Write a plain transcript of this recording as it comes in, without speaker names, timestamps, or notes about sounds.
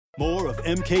More of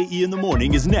MKE in the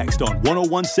Morning is next on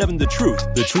 1017 The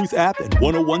Truth, The Truth app, and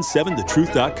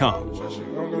 1017thetruth.com.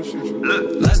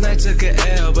 Look, last night took an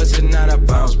L, but tonight I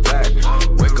bounce back.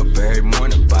 Wake up every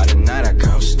morning, by the night I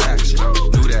count stacks.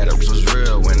 Knew that it was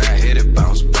real when I hit it,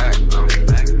 bounce back.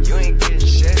 You ain't getting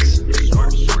shit.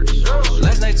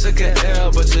 Last night took an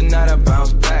L, but tonight I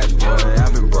bounce back. Boy,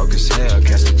 I've been broke as hell,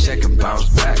 catch the check and bounce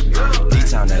back.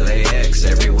 D-Town LAX,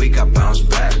 every week I bounce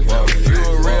back. Whoa, if you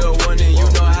a real one, then you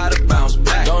know how to bounce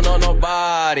back. Don't know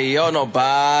nobody,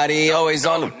 always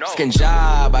on the fucking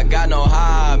job. I got no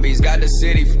hobbies, got the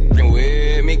city fucking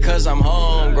with me, cause I'm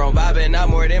homegrown, vibing out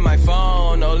more than my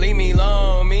phone. No, leave me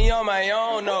alone, me on my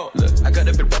own, no. Look, I cut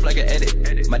up and rough like an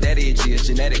edit. My daddy is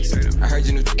genetics. I heard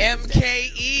you knew.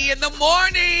 MKE in the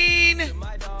morning.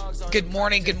 Good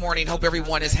morning, good morning. Hope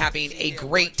everyone is having a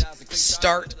great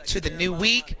start to the new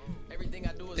week.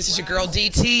 This is your girl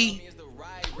DT,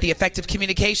 the effective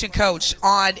communication coach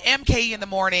on MKE in the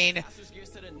morning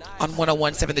on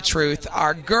 1017 The Truth.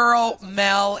 Our girl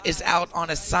Mel is out on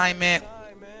assignment.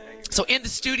 So in the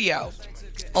studio,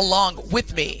 along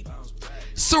with me,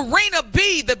 Serena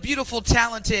B, the beautiful,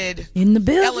 talented, in the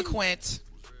building, eloquent.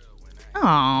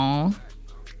 Aww.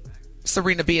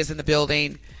 Serena B is in the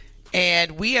building.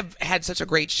 And we have had such a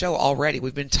great show already.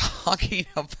 We've been talking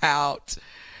about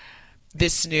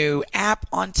this new app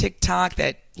on TikTok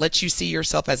that lets you see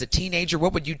yourself as a teenager.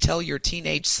 What would you tell your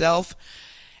teenage self?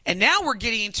 And now we're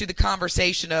getting into the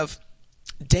conversation of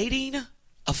dating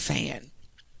a fan.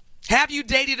 Have you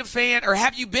dated a fan, or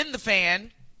have you been the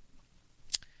fan?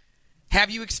 Have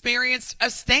you experienced a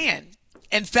stan?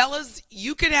 And fellas,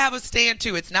 you could have a stan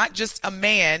too. It's not just a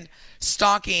man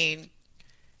stalking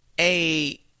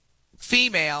a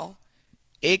female.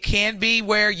 It can be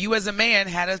where you as a man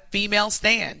had a female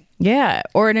stan. Yeah,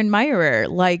 or an admirer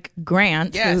like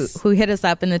Grant, yes, who hit us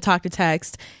up in the talk to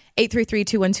text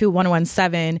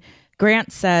 833-212-1017.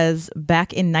 Grant says,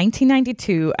 back in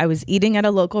 1992, I was eating at a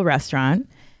local restaurant.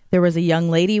 There was a young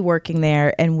lady working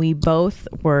there, and we both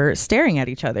were staring at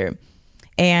each other.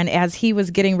 And as he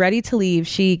was getting ready to leave,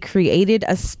 she created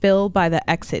a spill by the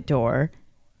exit door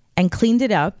and cleaned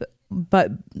it up,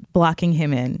 but blocking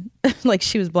him in. Like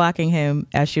she was blocking him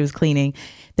as she was cleaning.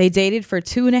 They dated for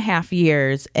 2.5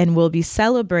 years and will be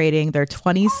celebrating their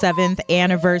 27th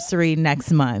anniversary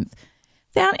next month.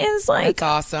 That is like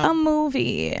That's awesome. A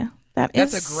movie. That's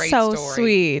a great so story.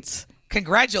 Sweet.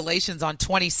 Congratulations on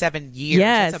 27 years.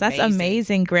 Yes, that's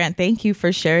amazing, Grant. Thank you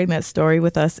for sharing that story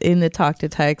with us in the talk to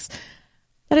text.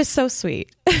 That is so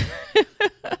sweet.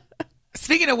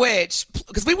 Speaking of which,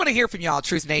 because we want to hear from y'all,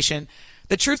 Truth Nation.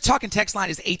 The Truth Talk and text line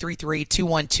is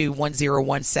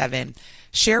 833-212-1017.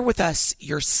 Share with us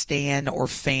your stan or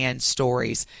fan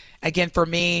stories. Again, for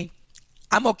me,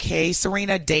 I'm okay,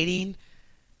 Serena, dating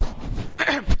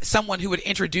someone who would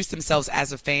introduce themselves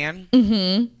as a fan,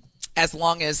 as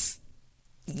long as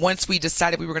once we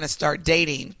decided we were going to start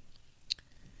dating,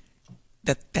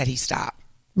 that he stopped.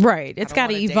 Right. It's got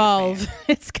to evolve.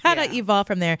 It's got to evolve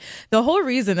from there. The whole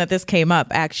reason that this came up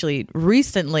actually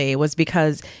recently was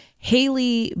because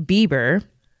Hailey Bieber,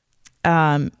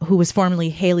 who was formerly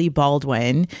Hailey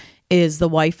Baldwin, is the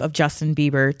wife of Justin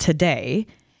Bieber today.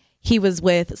 He was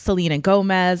with Selena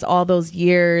Gomez all those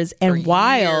years. And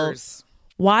while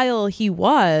he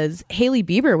was, Hailey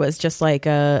Bieber was just like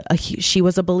she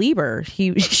was a believer.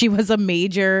 She was a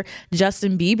major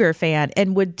Justin Bieber fan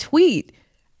and would tweet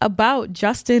about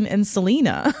Justin and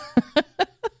Selena.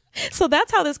 So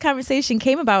that's how this conversation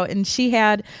came about. And she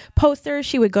had posters.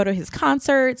 She would go to his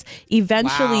concerts.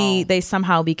 Eventually, they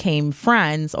somehow became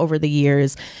friends over the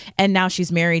years. And now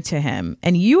she's married to him.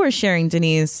 And you were sharing,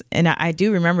 Denise, and I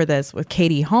do remember this with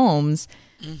Katie Holmes.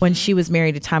 When she was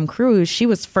married to Tom Cruise, she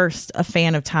was first a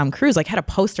fan of Tom Cruise, like had a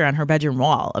poster on her bedroom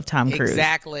wall of Tom Cruise.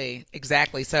 Exactly.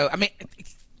 So, I mean,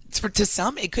 to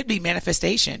some, it could be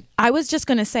manifestation. I was just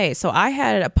going to say, so I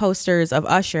had posters of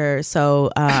Usher,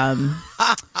 so I'm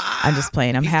just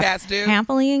playing. I'm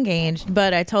happily engaged,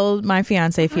 but I told my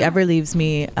fiance if he ever leaves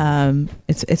me,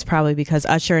 it's probably because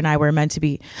Usher and I were meant to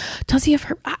be. Does he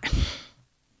ever?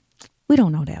 We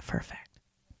don't know that for a fact.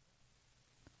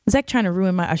 Zach trying to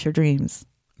ruin my Usher dreams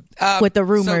with the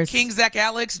rumors. So King Zach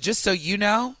Alex, just so you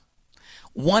know,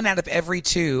 1 out of every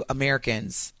 2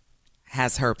 Americans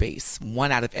has herpes.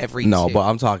 1 out of every 2. No, but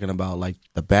I'm talking about like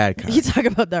the bad kind. You talk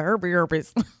about the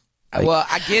herpes. Well,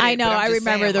 I get it. I know. I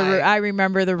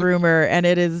remember the rumor, and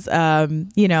it is, I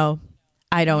don't know.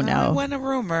 It wasn't a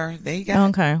rumor. There you go.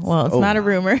 Okay. Well, it's not a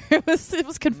rumor. It was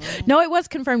no, it was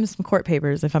confirmed in some court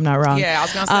papers, if I'm not wrong. Yeah, I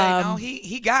was gonna say no.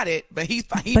 He got it, but he's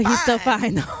he's still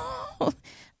fine though.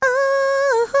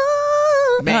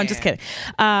 No, I'm just kidding.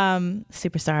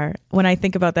 Superstar. When I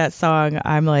think about that song,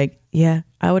 I'm like, yeah,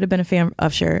 I would have been a fan of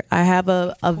Usher. I have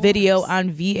a video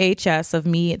on VHS of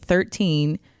me at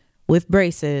 13 with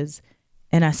braces.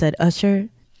 And I said, Usher,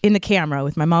 in the camera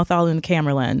with my mouth all in the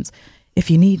camera lens. If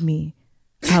you need me,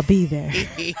 I'll be there.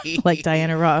 Like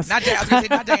Diana Ross. I was going to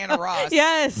say not Diana Ross.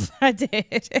 Yes, I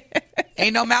did.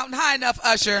 Ain't no mountain high enough,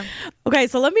 Usher. Okay,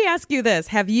 so let me ask you this.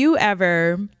 Have you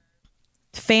ever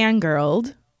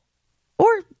fangirled,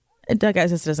 or I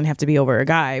guess this doesn't have to be over a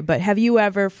guy, but have you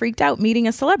ever freaked out meeting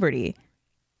a celebrity?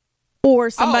 Or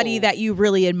somebody that you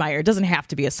really admire? It doesn't have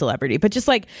to be a celebrity, but just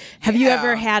like, have you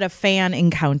ever had a fan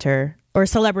encounter or a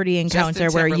celebrity encounter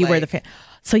where you were the fan?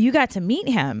 So you got to meet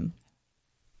him.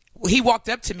 He walked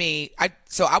up to me. I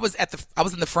was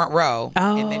in the front row.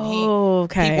 Oh, and then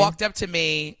he walked up to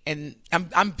me, and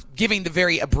I'm giving the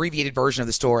very abbreviated version of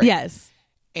the story. Yes.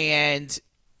 And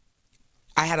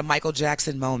I had a Michael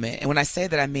Jackson moment. And when I say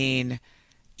that, I mean,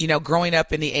 growing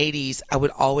up in the 80s, I would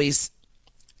always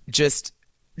just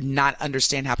not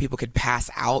understand how people could pass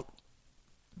out.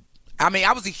 I mean,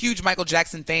 I was a huge Michael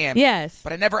Jackson fan. Yes.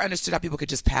 But I never understood how people could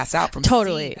just pass out from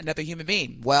seeing another human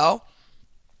being. Well,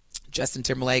 Justin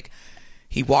Timberlake,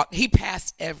 he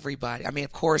passed everybody. I mean,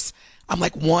 of course, I'm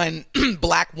like one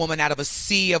black woman out of a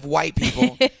sea of white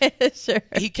people. Sure.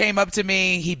 He came up to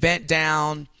me. He bent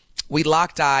down. We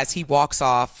locked eyes. He walks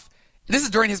off. This is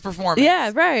during his performance.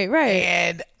 Yeah, right.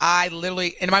 And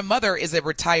and my mother is a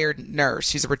retired nurse.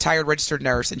 She's a retired registered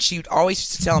nurse. And she always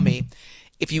used to tell me,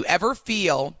 if you ever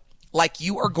feel like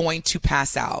you are going to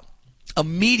pass out,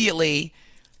 immediately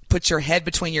put your head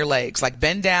between your legs, like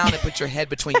bend down and put your head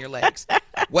between your legs.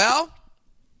 Well,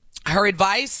 her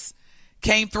advice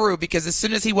came through, because as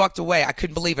soon as he walked away, I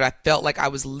couldn't believe it. I felt like I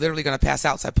was literally going to pass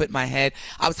out. So I put my head,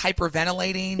 I was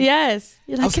hyperventilating. Yes.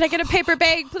 You're like, can I get a paper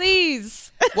bag,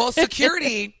 please? Well,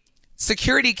 security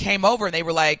came over and they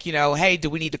were like, hey, do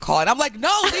we need to call it? I'm like,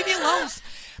 no, leave me alone.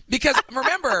 Because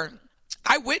remember,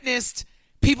 I witnessed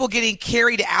people getting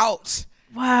carried out.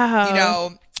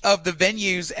 Wow. Of the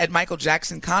venues at Michael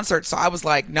Jackson concerts. So I was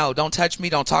like, no, don't touch me.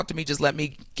 Don't talk to me. Just let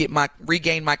me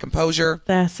regain my composure.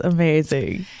 That's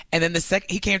amazing. And then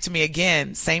he came to me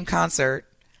again, same concert,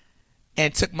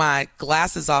 and took my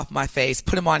glasses off my face,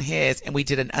 put them on his, and we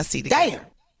did an Ussie together. Damn.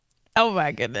 Oh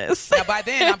my goodness. Now by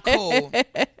then I'm cool.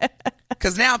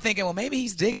 Because now I'm thinking, well, maybe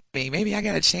he's digging me. Maybe I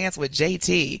got a chance with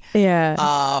JT.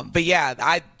 Yeah. But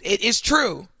yeah, it is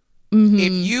true. Mm-hmm.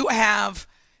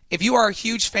 If you are a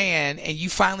huge fan and you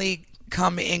finally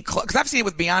come in, because I've seen it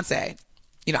with Beyonce.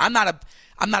 I'm not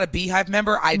a Beehive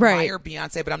member. I admire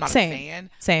Beyonce, but I'm not a fan.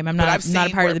 Same. I'm not a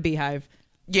part of the Beehive.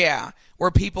 Yeah,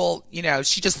 where people,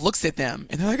 she just looks at them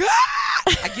and they're like, ah!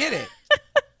 I get it.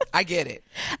 I get it.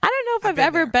 I don't know if I've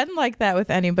ever been like that with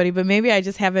anybody, but maybe I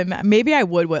just haven't. Maybe I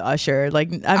would with Usher.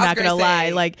 Like, I'm not gonna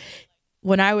lie. Like,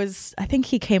 I think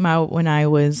he came out when I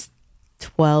was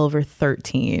 12 or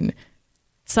 13.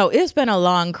 So it's been a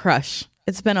long crush.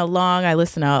 I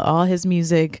listen to all his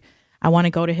music. I want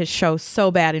to go to his show so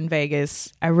bad in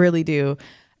Vegas. I really do.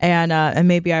 And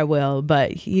maybe I will,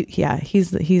 but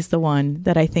he's the one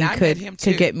that I think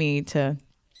could get me to.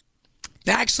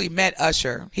 I actually met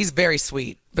Usher. He's very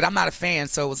sweet, but I'm not a fan.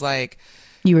 So it was like,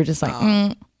 you were just like,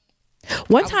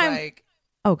 One time.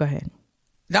 Oh, go ahead.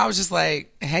 No, I was just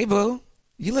like, hey, boo,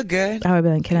 you look good. I would be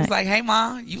like, He was like, hey,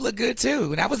 ma, you look good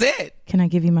too. And that was it. Can I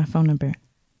give you my phone number?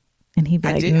 And he'd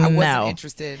be like, I wasn't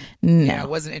interested. No. Yeah, I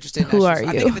wasn't interested in Who Usher. are you?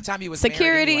 I think at the time he was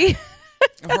Security. married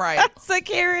anyway. Right.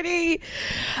 Security.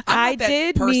 I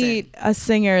did person. meet a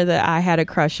singer that I had a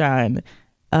crush on.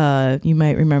 You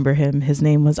might remember him. His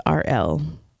name was RL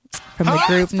from the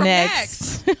group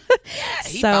Next.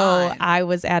 So I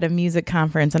was at a music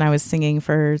conference and I was singing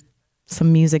for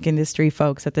some music industry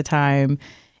folks at the time.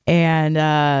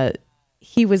 And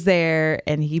he was there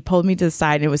and he pulled me to the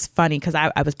side. And it was funny because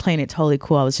I was playing it totally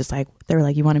cool. I was just like, they were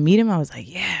like, you want to meet him? I was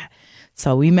like, yeah.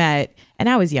 So we met and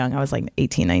I was young. I was like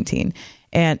 18, 19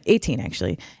 and 18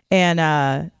 actually. And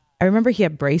I remember he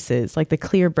had braces, like the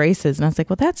clear braces. And I was like,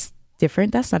 well, that's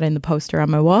different. That's not in the poster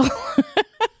on my wall.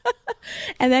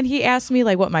 And then he asked me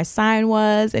like what my sign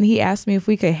was. And he asked me if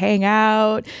we could hang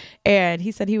out. And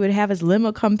he said he would have his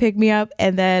limo come pick me up.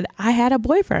 And then I had a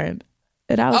boyfriend.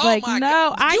 And I was like, no,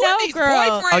 God. I know,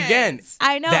 girl. Boyfriends. Again,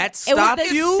 I know. That stopped it was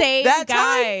the you same that guy.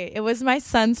 time? It was my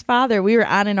son's father. We were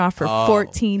on and off for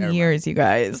 14 years, you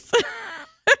guys.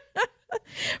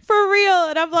 For real.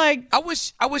 And I'm like, I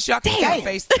wish y'all could see the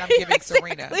face that I'm giving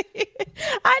Serena.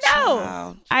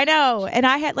 I know. And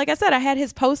I had, like I said, I had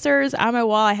his posters on my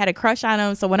wall. I had a crush on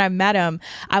him. So when I met him,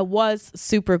 I was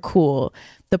super cool.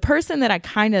 The person that I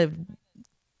kind of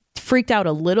freaked out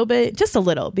a little bit, just a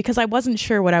little, because I wasn't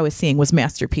sure what I was seeing was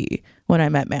Master P when I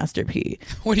met Master P.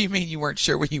 What do you mean you weren't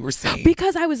sure what you were seeing?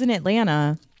 Because I was in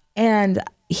Atlanta and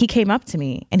he came up to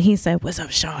me and he said, "What's up,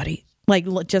 shawty?" Like,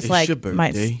 just It's like your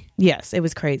birthday. Yes, it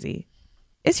was crazy.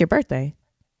 It's your birthday.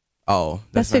 Oh,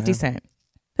 That's 50 Cent.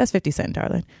 That's 50 Cent,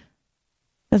 darling.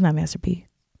 That's not Master P.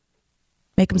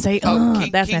 Make him say, King,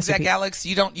 that's King Master Zach P. Alex,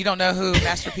 you don't know who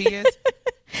Master P is?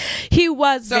 He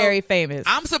was So, very famous.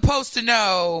 I'm supposed to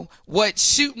know what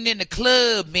shooting in the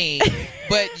club means,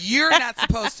 but you're not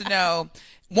supposed to know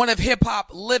one of hip hop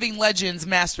living legends,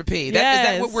 Master P. Is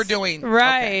that what we're doing?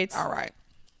 Right. Okay. All right.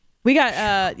 We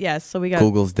got, yes, so we got.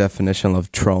 Google's definition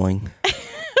of trolling.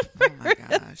 Oh my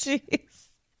gosh. Jeez.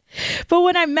 But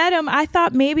when I met him, I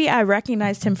thought maybe I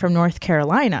recognized him from North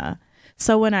Carolina.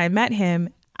 So when I met him,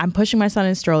 I'm pushing my son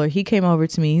in a stroller. He came over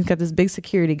to me. He's got this big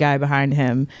security guy behind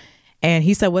him. And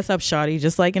he said, "What's up, shawty?"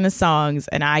 Just like in the songs.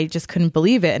 And I just couldn't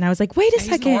believe it. And I was like, wait a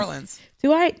second. New Orleans.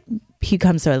 He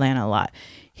comes to Atlanta a lot.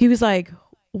 He was like,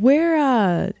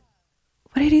 what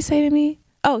did he say to me?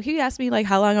 Oh, he asked me like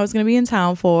how long I was going to be in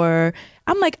town for.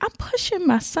 I'm like, I'm pushing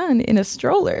my son in a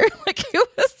stroller. Like, it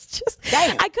was just,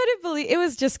 I couldn't believe, it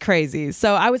was just crazy.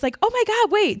 So I was like, oh my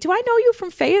God, wait, do I know you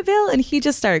from Fayetteville? And he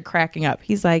just started cracking up.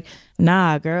 He's like,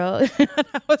 nah, girl. And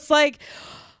I was like,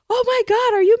 oh my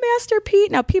God, are you Master P?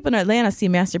 Now, people in Atlanta see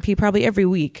Master P probably every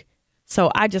week.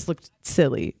 So I just looked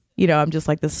silly. You know, I'm just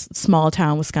like this small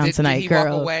town Wisconsinite Did he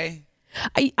girl. walk away?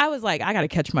 I was like, I got to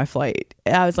catch my flight.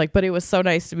 I was like, but it was so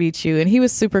nice to meet you. And he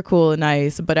was super cool and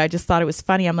nice, but I just thought it was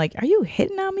funny. I'm like, are you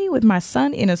hitting on me with my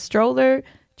son in a stroller,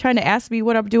 trying to ask me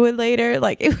what I'm doing later?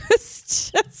 Like, it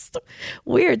was just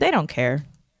weird. They don't care.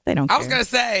 They don't care. I was going to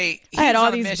say, I had all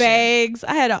these bags.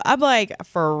 I'm like,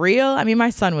 for real? I mean, my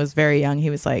son was very young. He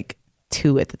was like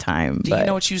 2 at the time. Do you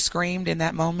know what you screamed in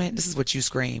that moment? This is what you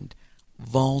screamed.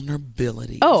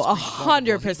 Vulnerability. Oh,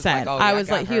 100%. I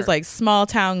was like, he was like, small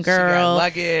town girl. She got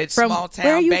luggage, from, small town,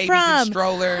 where are you babies from? and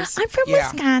strollers. I'm from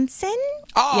Wisconsin.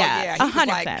 Oh, yeah. He was 100%.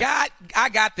 like, I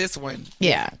got this one.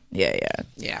 Yeah.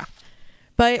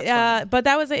 But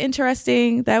that was an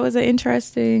interesting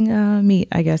meet,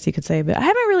 I guess you could say. But I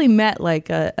haven't really met like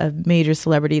a major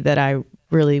celebrity that I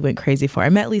really went crazy for. I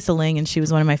met Lisa Ling, and she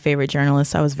was one of my favorite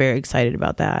journalists. I was very excited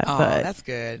about that. Oh, but that's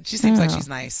good. She seems like she's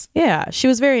nice. Yeah, she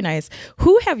was very nice.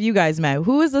 Who have you guys met?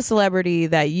 Who is the celebrity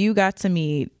that you got to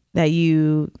meet that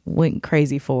you went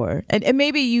crazy for? And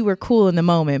maybe you were cool in the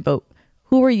moment, but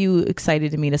who were you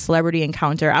excited to meet? A celebrity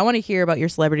encounter? I want to hear about your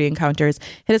celebrity encounters.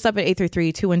 Hit us up at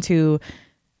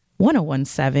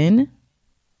 833-212-1017.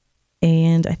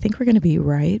 And I think we're going to be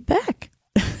right back.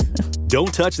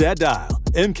 Don't touch that dial.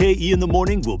 MKE in the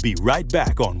Morning will be right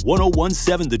back on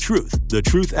 1017 The Truth, The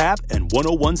Truth app, and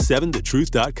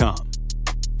 1017thetruth.com.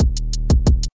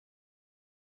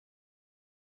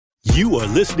 You are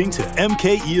listening to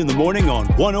MKE in the Morning on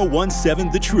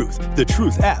 1017 The Truth, The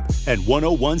Truth app, and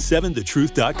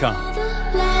 1017thetruth.com.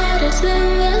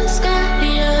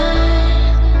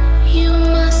 You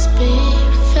must be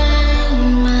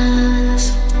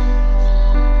famous.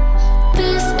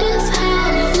 This is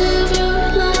how you live your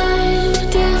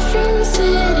life. Different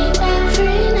city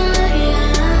every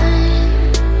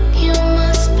night. You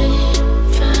must be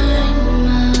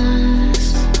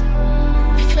famous.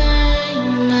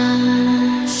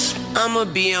 I'ma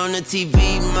be on the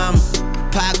TV, mama.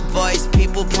 Pop voice,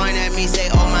 people point at me, say,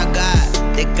 oh my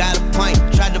God, they got a point.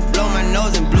 Tried to blow my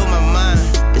nose and blew my mind.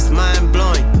 It's mind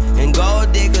blowing. And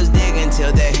gold diggers dig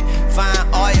until they find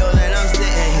oil, and I'm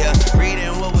sitting here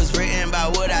reading what was written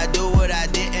about what I do, what I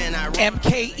didn't.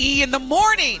 MKE in the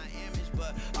Morning.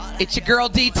 It's your girl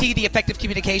DT, the effective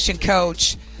communication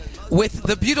coach, with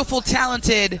the beautiful,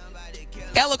 talented,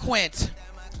 eloquent,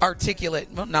 articulate.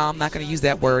 Well, no, I'm not going to use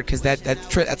that word because that's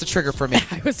a trigger for me.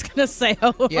 I was going to say,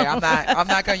 yeah, I'm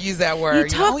not going to use that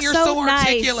word. You talk you're so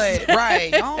articulate, nice.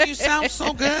 Right? Oh, you sound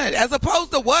so good. As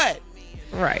opposed to what?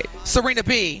 Right. Serena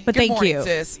B. But Good thank morning, you.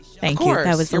 Sis. Thank of course. you.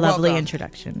 That was a You're lovely welcome.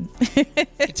 introduction.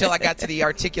 Until I got to the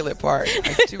articulate part.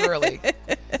 It's too early.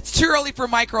 It's too early for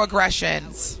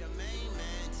microaggressions.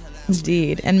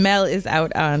 Indeed. And Mel is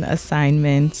out on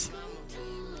assignment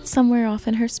somewhere off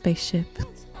in her spaceship.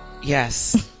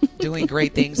 Yes. Doing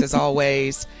great things as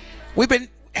always. We've been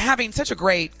having such a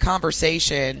great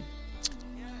conversation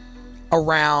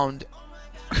around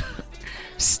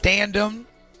Standum,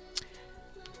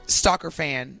 stalker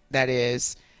fan, that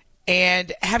is.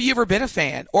 And have you ever been a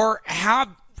fan? Or have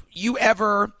you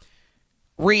ever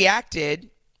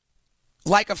reacted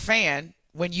like a fan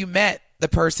when you met the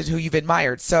person who you've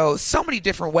admired? So many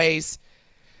different ways.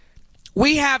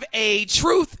 We have a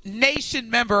Truth Nation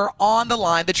member on the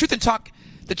line, the Truth and Talk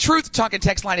The Truth Talk and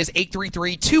text line is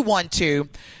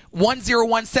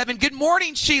 833-212-1017. Good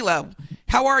morning, Sheila.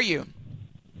 How are you?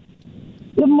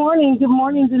 Good morning. Good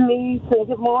morning, Denise. And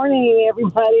good morning,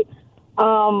 everybody.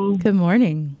 Good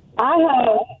morning. I'm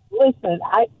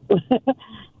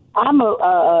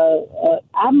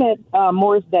at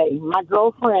Morris Day. My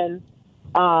girlfriend,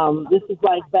 this is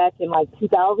like back in like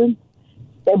 2000.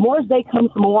 And Morris Day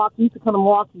comes from Milwaukee. Used to come to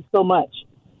Milwaukee so much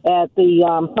at the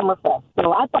Summerfest.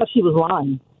 So I thought she was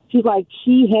lying. She's like,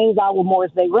 she hangs out with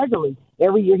Morris Day regularly.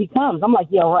 Every year he comes. I'm like,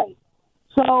 yeah, right.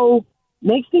 So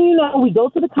next thing you know, we go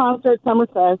to the concert,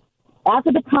 Summerfest.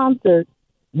 After the concert,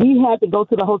 we had to go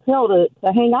to the hotel to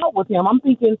hang out with him. I'm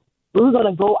thinking we were going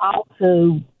to go out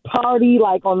to party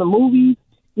like on the movies,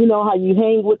 you know, how you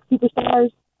hang with superstars.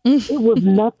 It was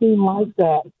nothing like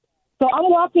that. So I'm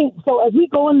walking. So as we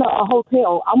go in the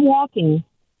hotel, I'm walking,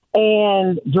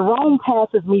 and Jerome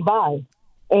passes me by.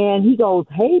 And he goes,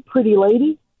 hey, pretty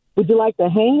lady, would you like to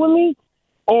hang with me?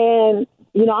 And,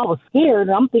 you know, I was scared.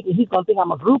 And I'm thinking he's going to think I'm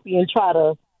a groupie and try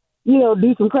to, you know,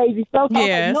 do some crazy stuff. So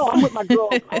Yes. I was like, no, I'm with my girl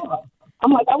Cola.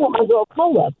 I'm like, I want my girl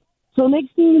Cola. So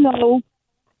next thing you know,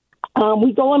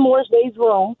 we go in Morris Day's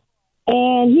room,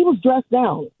 and he was dressed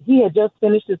down. He had just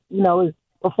finished his, you know, his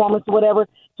performance or whatever.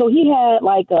 So he had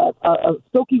like a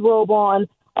silky robe on,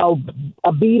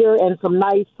 a beater, and some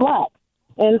nice slacks,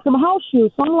 and some house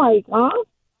shoes. So I'm like, huh?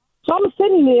 So I'm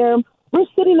sitting there. We're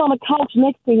sitting on the couch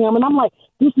next to him, and I'm like,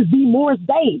 this is B. Morris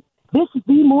Day. This is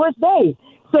B. Morris Day.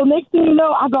 So next thing you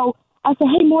know, I said,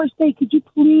 hey, Morris Day, could you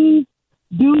please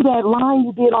do that line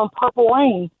you did on Purple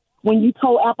Rain when you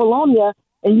told Apollonia,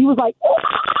 and you was like,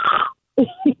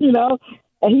 you know?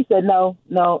 And he said, no,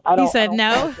 I don't. He said I don't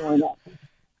no? like doing that.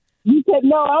 He said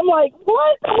no. I'm like,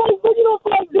 what? I'm like, well, you don't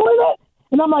feel like doing that?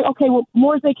 And I'm like, okay, well,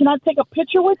 Morris Day, can I take a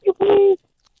picture with you, please?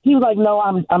 He was like, no,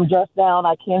 I'm dressed down.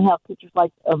 I can't have pictures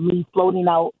like of me floating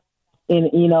out in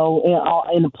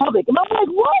the public. And I'm like,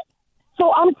 what?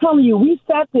 So I'm telling you, we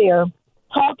sat there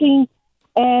talking,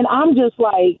 and I'm just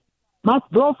like, my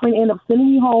girlfriend ended up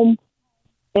sending me home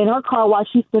in her car while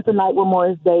she spent the night with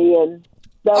Morris Day, and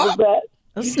that was that.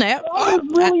 Oh, snap. I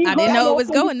was really I didn't know it was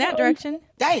glad. going that direction.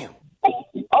 Damn.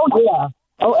 Oh, yeah.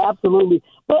 Oh, absolutely.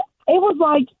 But it was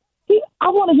like, I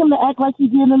wanted him to act like he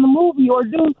did in the movie or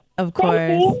do Of course.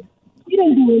 something. He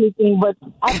didn't do anything, but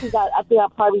I think I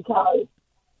probably kind of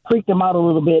freaked him out a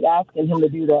little bit asking him to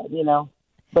do that, you know.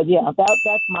 But, yeah,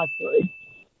 that's my story.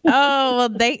 Oh, well,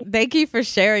 thank you for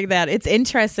sharing that. It's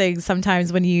interesting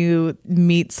sometimes when you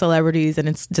meet celebrities and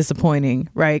it's disappointing,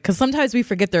 right? Because sometimes we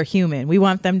forget they're human. We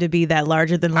want them to be that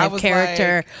larger than life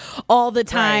character all the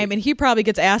time. Right. And he probably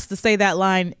gets asked to say that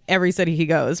line every city he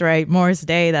goes, right? Morris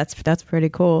Day, that's pretty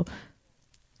cool.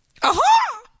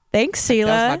 Thanks,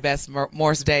 Sheila. That was my best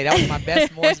Morris Day. That was my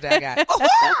best Morris Day I got.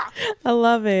 I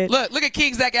love it. Look at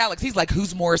King Zach Alex. He's like,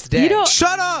 who's Morris Day? You don't-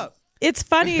 Shut up. It's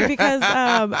funny because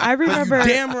I remember.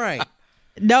 Damn right.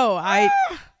 No, I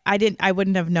didn't. I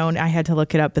wouldn't have known. I had to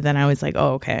look it up, but then I was like,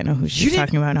 "Oh, okay, I know who she's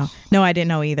talking about now." No, I didn't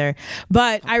know either.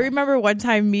 But I remember one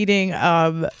time meeting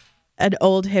an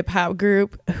old hip hop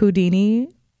group, Houdini,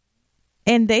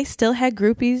 and they still had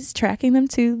groupies tracking them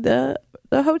to the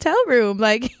hotel room.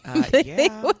 Like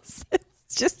it was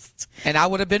just. And I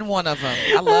would have been one of them.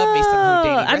 I love me some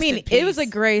Houdini. I Rest mean, in it was a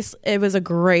peace.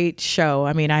 great show.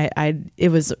 I mean, it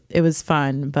was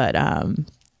fun, but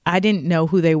I didn't know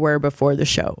who they were before the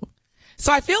show.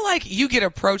 So I feel like you get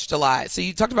approached a lot. So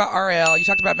you talked about RL, you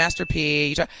talked about Master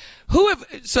P.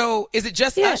 So is it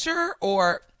just Usher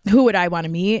or Who would I want to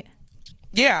meet?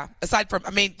 yeah? Aside from,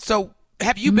 so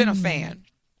have you been a fan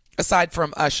aside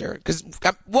from Usher? Because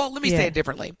let me say it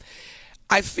differently.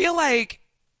 I feel like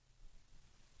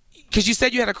because you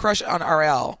said you had a crush on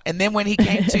RL, and then when he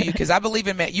came to you, because I believe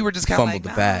him, you were just kind of like,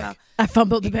 Fumbled the bag. no. I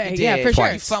fumbled the You bag. did. Yeah, for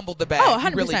sure. You fumbled the bag. Oh, You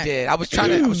really 100%. did. I was trying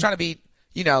to be,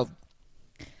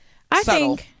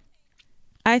 subtle.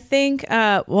 I think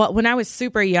when I was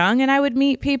super young and I would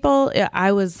meet people,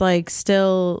 I was like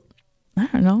still, I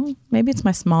don't know, maybe it's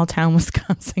my small town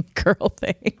Wisconsin girl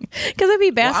thing. Because I'd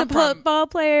be basketball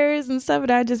players and stuff,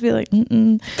 and I'd just be like,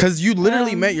 Because you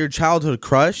literally met your childhood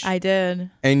crush, I did.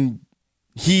 and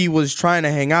he was trying to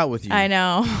hang out with you. I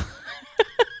know.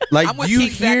 Like, I'm with you King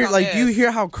Zach hear, on like, this. you hear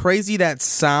how crazy that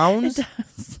sounds?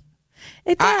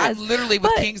 It does. I'm literally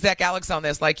with King Zach Alex on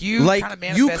this. Like you, Like, kind of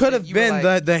you manifested. could have You were been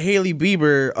like, the Haley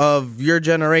Bieber of your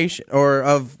generation, or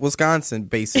of Wisconsin,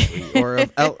 basically, or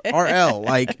of RL.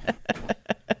 Like,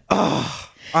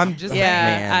 I'm just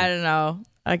man. I don't know.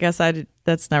 I guess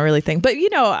that's not really a thing. But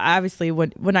obviously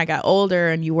when I got older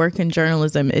and you work in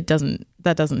journalism, that doesn't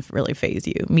really faze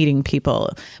you, meeting people.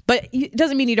 But it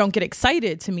doesn't mean you don't get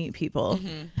excited to meet people.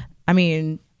 I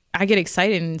mean, I get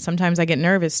excited and sometimes I get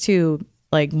nervous too.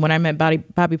 Like when I met Bobby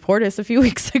Portis a few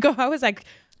weeks ago, I was like,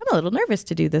 I'm a little nervous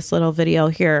to do this little video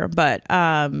here, but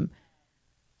I'm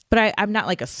not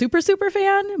like a super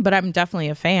fan, but I'm definitely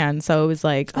a fan. So it was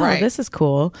like, oh, this is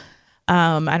cool.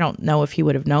 I don't know if he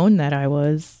would have known that I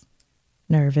was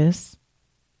nervous.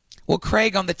 Well,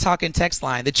 Craig on the Talking Text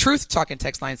line, the Truth Talking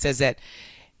Text line says that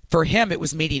for him, it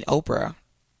was meeting Oprah.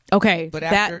 Okay, but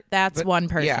that's one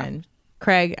person. Yeah.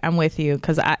 Craig, I'm with you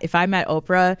because if I met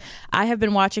Oprah, I have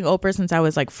been watching Oprah since I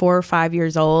was like 4 or 5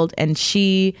 years old, and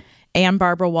she and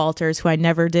Barbara Walters, who I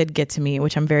never did get to meet,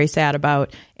 which I'm very sad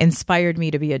about, inspired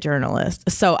me to be a journalist.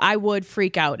 So I would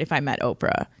freak out if I met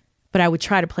Oprah, but I would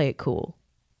try to play it cool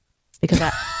because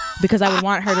I would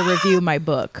want her to review my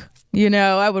book. You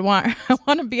know, I want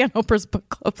to be on Oprah's book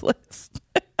club list.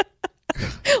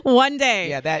 One day.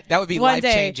 Yeah, that would be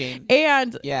life-changing.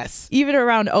 And yes, even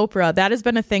around Oprah, that has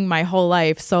been a thing my whole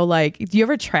life. So, like, do you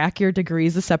ever track your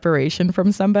degrees of separation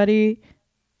from somebody?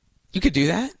 You could do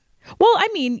that? Well, I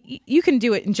mean, you can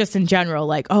do it just in general.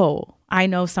 Like, oh, I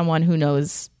know someone who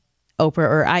knows Oprah,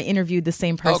 or I interviewed the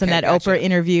same person that Oprah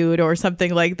interviewed, or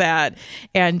something like that.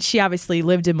 And she obviously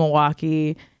lived in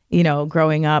Milwaukee, you know,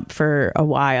 growing up for a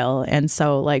while. And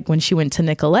so like when she went to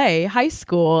Nicolet High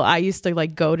School, I used to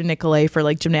like go to Nicolet for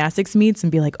like gymnastics meets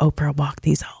and be like, Oprah, walk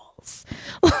these halls.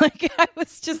 Like I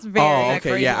was just very. Oh,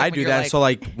 okay, yeah, I do that. Like, so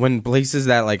like when places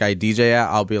that like I DJ at,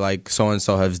 I'll be like, so and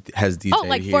so has DJ. Oh,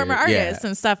 like here. former artists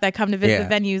and stuff that come to visit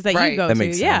venues that you go that to.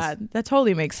 Makes sense. Yeah, that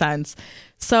totally makes sense.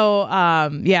 So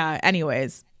yeah.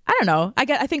 Anyways, I don't know.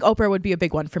 I think Oprah would be a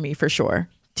big one for me for sure.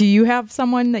 Do you have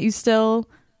someone that you still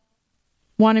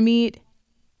want to meet,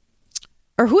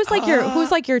 or who's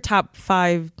like your top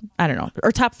 5, I don't know,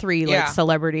 or top 3 like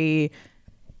celebrity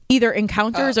either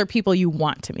encounters or people you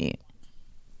want to meet?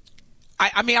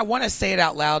 I mean, I want to say it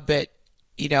out loud, but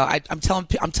you know, I'm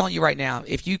telling you right now,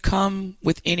 if you come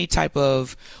with any type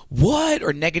of what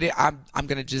or negative, I'm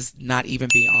gonna just not even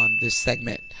be on this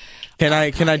segment. Can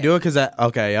I do it? Because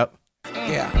okay, yep.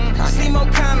 Yeah. See more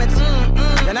comments.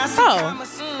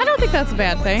 I don't think that's a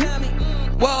bad thing.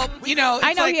 Well, you know, it's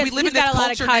I know like he's we live in got this a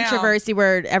lot of culture controversy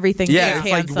where everything it's gets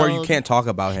canceled. like where you can't talk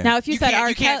about him. Now, if you said R.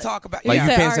 you can't talk about like you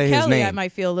can't say his name. I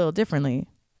might feel a little differently.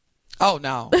 Oh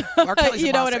no, R. Kelly's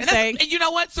you know what I'm saying? And you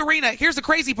know what, Serena? Here's the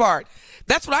crazy part.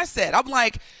 That's what I said. I'm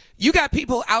like, you got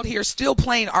people out here still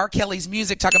playing R. Kelly's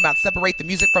music, talking about separate the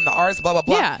music from the artist, blah blah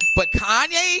blah. Yeah. But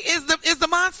Kanye is the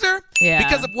monster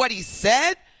because of what he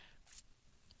said.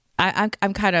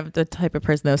 I'm kind of the type of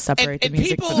person that separate the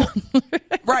music people, from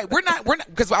right? We're not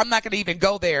because I'm not going to even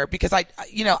go there because I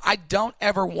don't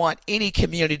ever want any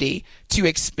community to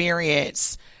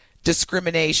experience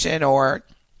discrimination or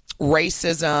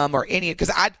racism or any, because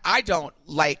I don't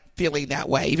like feeling that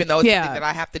way, even though it's something that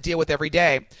I have to deal with every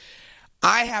day.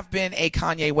 I have been a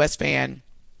Kanye West fan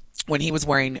when he was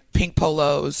wearing pink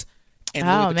polos and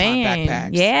Louis Vuitton backpacks.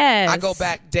 Yes, I go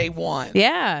back day one.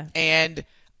 Yeah, and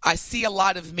I see a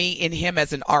lot of me in him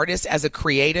as an artist, as a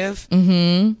creative.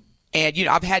 Mm-hmm. And, you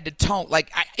know, I've had to tone,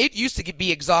 like, it used to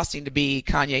be exhausting to be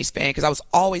Kanye's fan because I was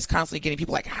always constantly getting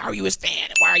people like, how are you his fan?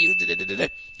 And why are you? Da-da-da-da-da.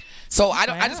 So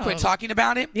I just quit talking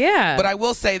about it. Yeah. But I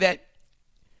will say that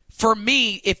for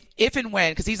me, if and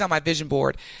when, because he's on my vision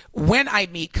board, when I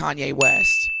meet Kanye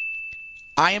West,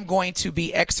 I am going to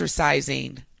be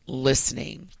exercising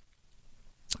listening.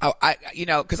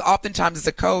 Because oftentimes as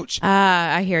a coach,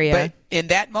 I hear you. But in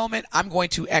that moment, I'm going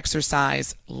to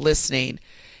exercise listening.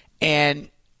 And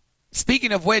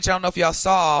speaking of which, I don't know if y'all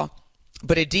saw,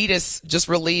 but Adidas just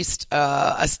released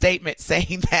a statement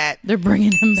saying that they're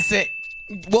bringing him back.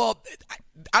 Well,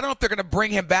 I don't know if they're going to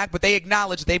bring him back, but they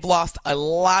acknowledge they've lost a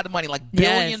lot of money, like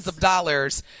billions of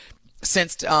dollars,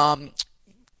 since I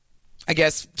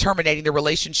guess terminating the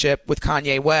relationship with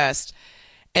Kanye West.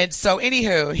 And so,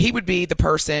 anywho, he would be the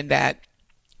person that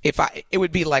it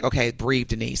would be like, okay, breathe,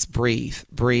 Denise, breathe,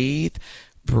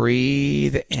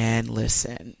 and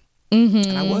listen. Mm-hmm.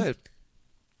 And I would.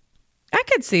 I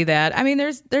could see that. I mean,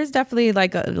 there's definitely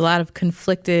like a lot of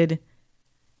conflicted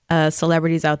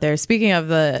celebrities out there. Speaking of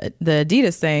the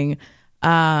Adidas thing,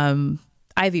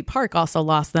 Ivy Park also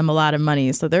lost them a lot of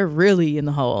money, so they're really in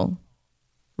the hole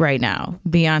right now.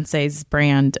 Beyonce's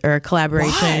brand or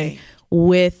collaboration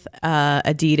with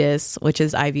Adidas, which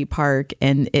is Ivy Park,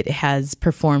 and it has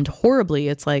performed horribly.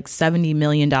 It's like $70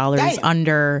 million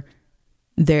under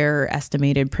their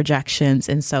estimated projections,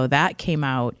 and so that came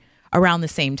out around the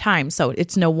same time. So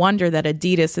it's no wonder that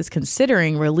Adidas is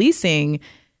considering releasing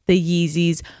the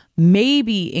Yeezys,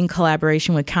 maybe in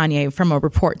collaboration with Kanye, from a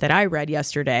report that I read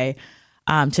yesterday.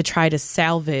 to try to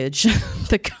salvage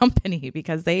the company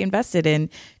because they invested in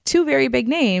two very big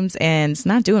names and it's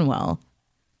not doing well.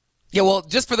 Yeah, well,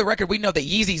 just for the record, we know that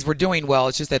Yeezys were doing well.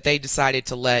 It's just that they decided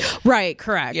to let... Right,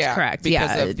 correct.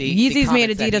 Because of the Yeezys made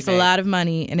comments that Adidas he a lot of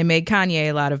money, and it made Kanye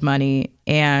a lot of money.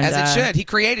 And as it should. He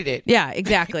created it. Yeah,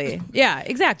 exactly.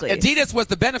 Exactly. Adidas was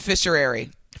the beneficiary.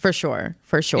 For sure.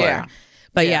 Yeah.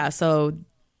 But so,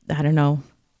 I don't know.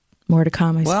 More to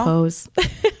come, I suppose.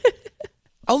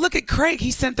 Oh, look at Craig.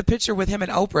 He sent the picture with him and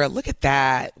Oprah. Look at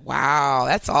that. Wow.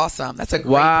 That's awesome. That's a great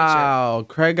picture. Wow.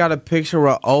 Craig got a picture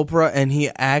with Oprah and he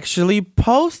actually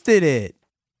posted it.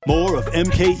 More of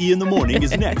MKE in the Morning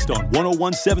is next on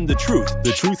 1017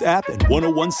 The Truth app, and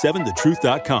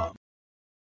 1017thetruth.com.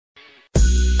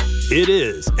 It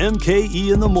is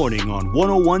MKE in the Morning on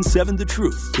 1017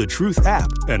 The Truth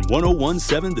app, and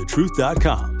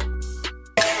 1017thetruth.com.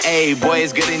 Hey, boy,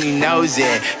 it's good and he knows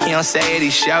it. He don't say it,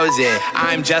 he shows it.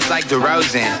 I'm just like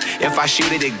DeRozan. If I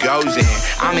shoot it, it goes in.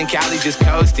 I'm in Cali just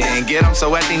coasting. Get him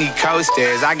so wet, then he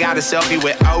coasters. I got a selfie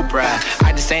with Oprah.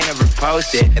 I just ain't ever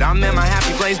posted. I'm in my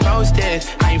happy place posted.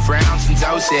 I ain't frowned since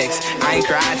 06. I ain't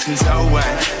cried since 01.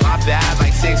 My bad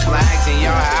like Six Flags and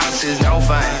your house is no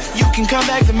fun. You can come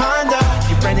back to mine though.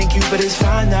 Your friend ain't cute, but it's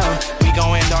fine though. We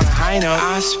gon' end on a high note.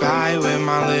 I spy with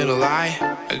my little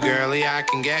eye. A girly I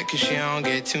can get cause she don't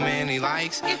get too many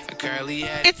likes. A curly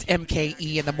head. It's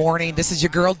MKE in the Morning. This is your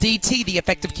girl DT, the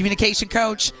effective communication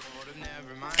coach.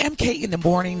 MKE in the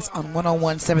Mornings on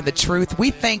 1017 The Truth.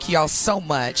 We thank y'all so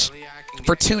much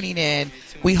for tuning in.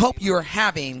 We hope you're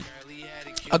having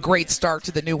a great start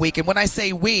to the new week. And when I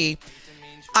say we,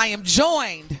 I am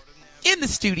joined in the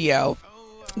studio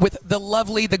with the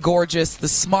lovely, the gorgeous, the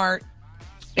smart,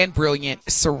 and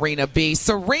brilliant Serena B.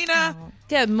 Serena,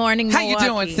 good morning, how Milwaukee. you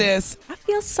doing, sis? I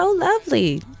feel so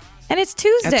lovely. And it's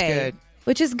Tuesday. That's good.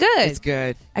 Which is good. It's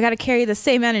good. I got to carry the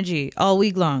same energy all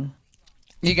week long.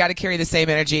 You got to carry the same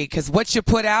energy because what you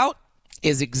put out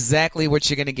is exactly what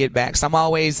you're going to get back. So I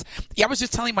was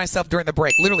just telling myself during the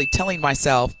break, literally telling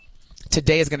myself,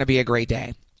 today is going to be a great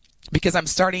day because I'm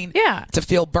starting to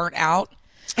feel burnt out.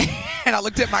 And I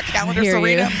looked at my calendar,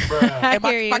 Serena. And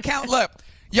my calendar, look,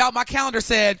 y'all, my calendar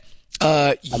said,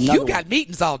 you got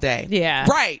meetings all day. Yeah.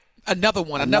 Right. Another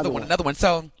one.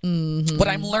 So what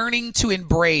I'm learning to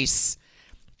embrace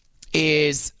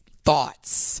is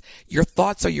thoughts. Your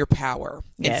thoughts are your power.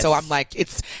 Yes. And so I'm like,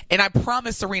 and I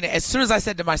promise, Serena, as soon as I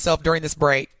said to myself during this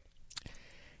break,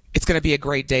 it's going to be a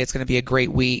great day. It's going to be a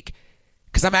great week.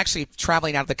 Because I'm actually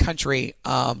traveling out of the country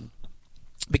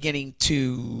beginning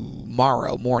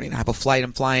tomorrow morning. I have a flight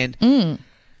I'm flying.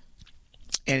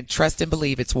 And trust and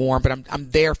believe it's warm, but I'm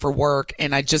there for work,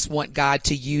 and I just want God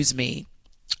to use me.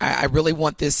 I really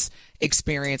want this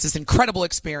experience, this incredible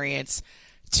experience,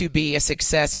 to be a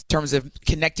success in terms of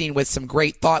connecting with some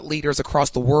great thought leaders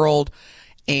across the world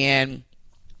and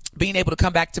being able to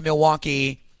come back to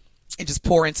Milwaukee and just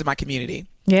pour into my community.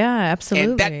 Yeah,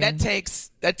 absolutely. And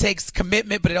that takes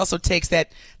commitment, but it also takes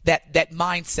that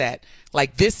mindset.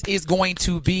 Like, this is going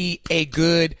to be a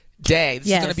good day. This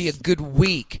is going to be a good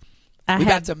week. We're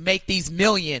about to make these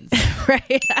millions.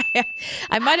 Right.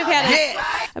 I might have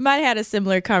had a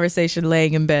similar conversation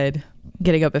laying in bed,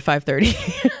 getting up at 5:30.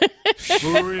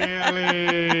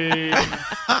 Really?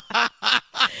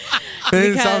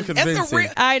 It sounds convincing.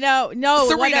 I know. No,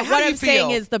 Serena, what I'm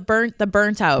saying is the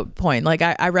burnt out point. Like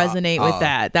I resonate with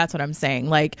that. That's what I'm saying.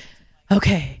 Like,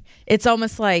 okay, it's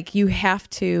almost like you have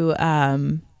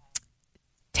to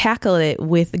tackle it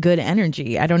with good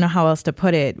energy. I don't know how else to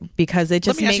put it because it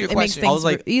just makes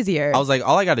things easier. I was like,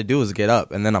 all I got to do is get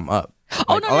up, and then I'm up.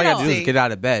 Oh, like, no, all I got to do See? is get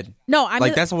out of bed. No, I'm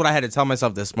like that's what I had to tell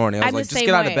myself this morning. I was like, just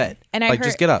get out of bed. And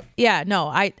just get up. Yeah, no,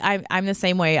 I'm the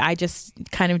same way. I just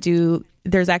kind of do.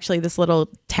 There's actually this little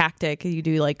tactic you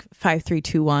do, like 5, 3,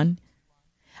 2, 1.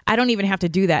 I don't even have to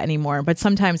do that anymore, but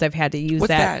sometimes I've had to use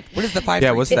that. What is the 5, 3, 2,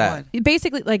 1? What's that?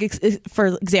 Basically, like, for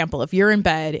example, if you're in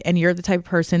bed and you're the type of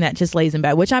person that just lays in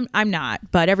bed, which I'm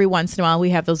not, but every once in a while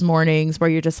we have those mornings where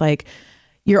you're just like,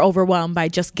 you're overwhelmed by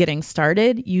just getting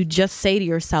started. You just say to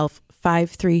yourself,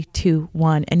 5, 3, 2,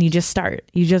 1, and you just start.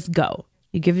 You just go.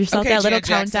 You give yourself that little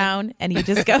countdown, and you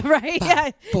just go, right?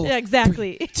 5, 4, yeah,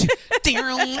 exactly. 3, 2,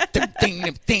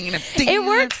 It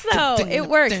works, though. It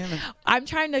works. I'm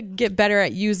trying to get better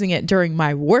at using it during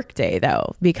my work day,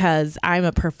 though, because I'm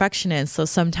a perfectionist. So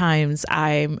sometimes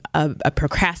I'm a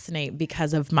procrastinate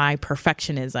because of my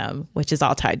perfectionism, which is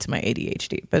all tied to my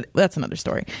ADHD. But that's another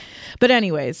story. But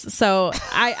anyways, so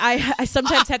I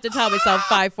sometimes have to tell myself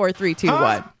 5, 4, 3, 2,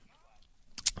 1.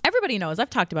 Everybody knows. I've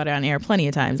talked about it on air plenty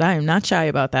of times. I am not shy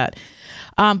about that.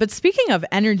 But speaking of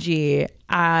energy,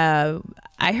 I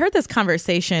heard this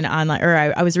conversation online, or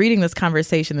I was reading this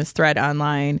conversation, this thread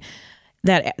online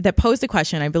that posed a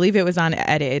question. I believe it was on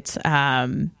Edit.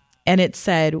 And it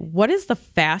said, what is the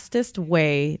fastest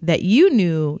way that you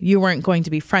knew you weren't going to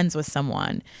be friends with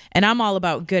someone? And I'm all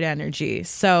about good energy.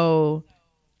 So,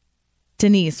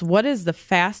 Denise, what is the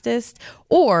fastest,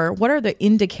 or what are the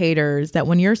indicators that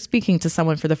when you're speaking to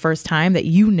someone for the first time that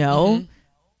you know,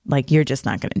 like, you're just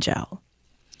not going to gel?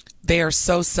 They are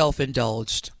so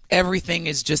self-indulged. Everything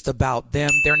is just about them.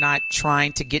 They're not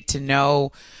trying to get to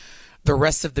know the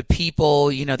rest of the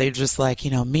people. You know, they're just like,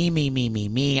 you know, me,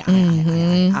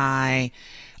 I.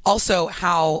 Also,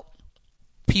 how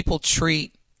people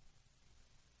treat,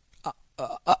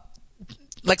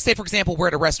 like, say, for example, we're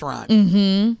at a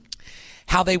restaurant.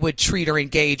 How they would treat or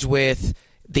engage with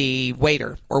the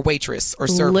waiter or waitress or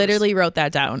server. Literally wrote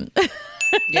that down.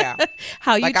 Yeah.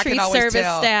 How you Like, I treat can always service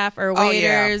tell. staff or Oh,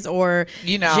 yeah. waiters or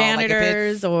You know, like, if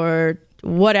janitors it's- or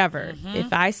whatever.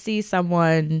 If I see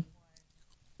someone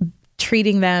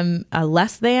treating them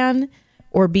less than,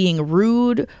 or being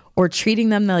rude, or treating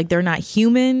them like they're not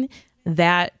human,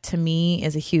 that to me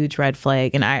is a huge red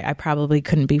flag. And I probably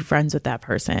couldn't be friends with that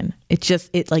person.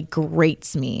 It like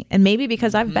grates me. And maybe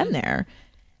because I've been there,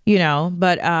 you know,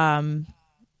 but And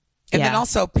then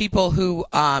also people who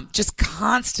just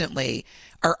constantly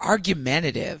are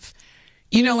argumentative.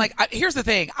 You know, like, here's the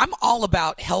thing. I'm all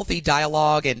about healthy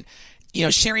dialogue and, you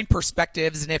know, sharing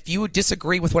perspectives. And if you would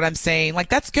disagree with what I'm saying, like,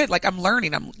 that's good. Like, I'm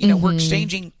learning. We're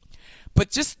exchanging. But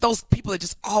just those people that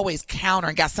just always counter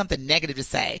and got something negative to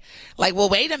say. Like, well,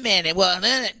 wait a minute. Well,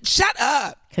 shut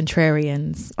up.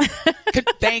 Contrarians.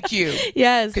 Thank you.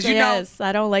 Yes, 'Cause you know,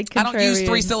 I don't like I contrarians. don't use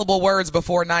 3-syllable words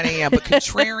before 9 a.m., but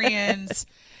contrarians,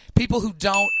 people who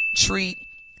don't treat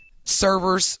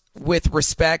servers with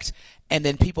respect, and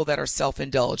then people that are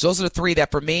self-indulged. Those are the three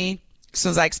that, for me, as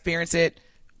soon as I experience it,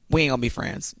 we ain't gonna be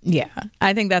friends. Yeah,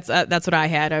 I think that's what I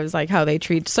had. I was like, how they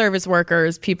treat service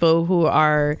workers, people who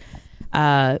are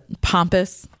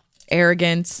pompous,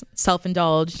 arrogant,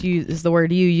 self-indulged is the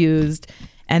word you used.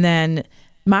 And then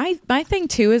my thing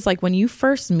too is, like, when you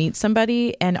first meet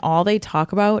somebody and all they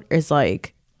talk about is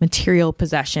like material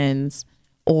possessions,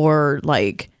 or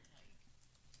like,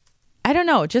 I don't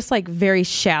know, just like very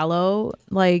shallow,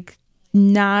 like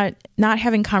not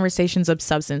having conversations of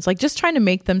substance, like just trying to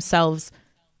make themselves,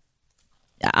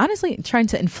 honestly, trying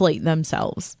to inflate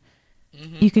themselves.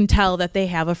 You can tell that they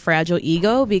have a fragile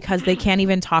ego because they can't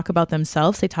even talk about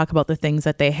themselves. They talk about the things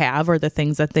that they have, or the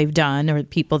things that they've done, or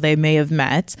people they may have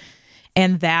met.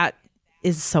 And that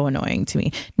is so annoying to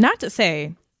me. Not to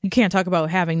say you can't talk about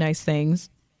having nice things,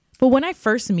 but when I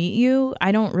first meet you,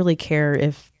 I don't really care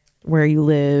if where you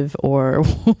live, or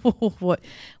what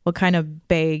kind of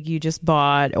bag you just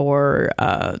bought, or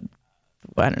I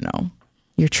don't know,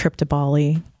 your trip to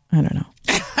Bali. I don't know.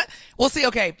 Well, see,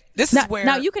 okay, this Now, is where...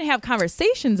 now you can have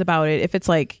conversations about it if it's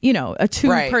like, you know, a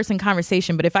two-person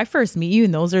conversation. But if I first meet you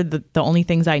and those are the only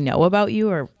things I know about you,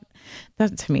 or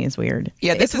that to me is weird.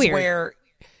 Yeah, this It's is weird. where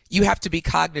you have to be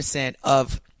cognizant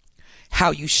of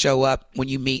how you show up when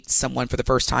you meet someone for the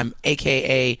first time,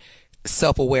 aka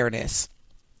self-awareness.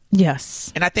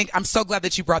 Yes. And I think I'm so glad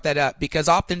that you brought that up, because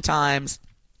oftentimes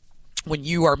when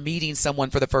you are meeting someone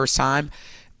for the first time,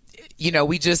 you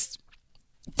know,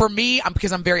 for me,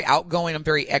 because I'm very outgoing, I'm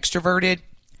very extroverted,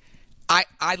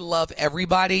 I love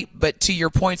everybody. But to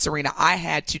your point, Serena, I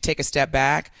had to take a step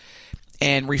back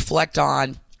and reflect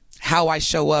on how I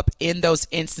show up in those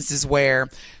instances where,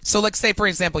 so let's say, for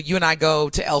example, you and I go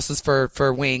to Elsa's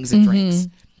for wings and drinks.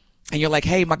 And you're like,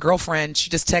 hey, my girlfriend, she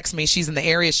just texted me. She's in the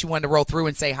area. She wanted to roll through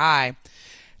and say hi.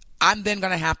 I'm then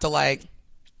going to have to like,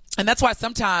 and that's why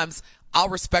sometimes I'll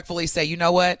respectfully say, you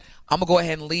know what? I'm going to go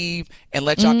ahead and leave and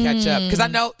let y'all catch up. Because I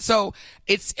know, so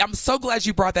I'm so glad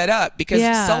you brought that up, because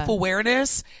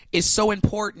self-awareness is so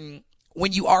important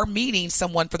when you are meeting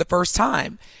someone for the first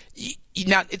time.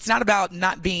 Now, it's not about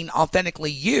not being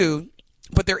authentically you,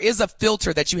 but there is a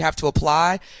filter that you have to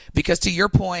apply, because to your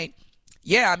point,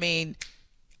 yeah, I mean,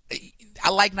 I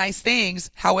like nice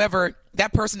things. However,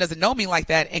 that person doesn't know me like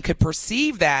that and could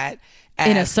perceive that as,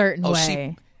 in a certain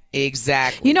way.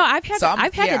 Exactly. You know, I've had to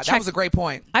check. That was a great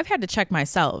point. I've had to check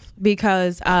myself,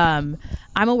 because I'm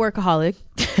a workaholic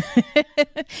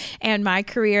and my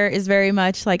career is very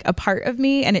much like a part of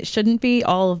me, and it shouldn't be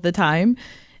all of the time.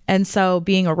 And so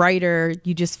being a writer,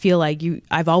 you just feel like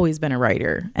I've always been a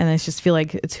writer, and I just feel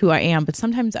like it's who I am. But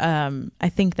sometimes I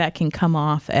think that can come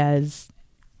off as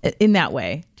in that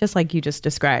way, just like you just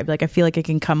described. Like, I feel like it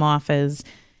can come off as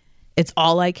it's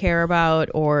all I care about,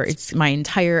 or it's my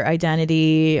entire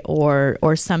identity,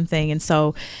 or something. And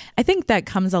so I think that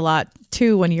comes a lot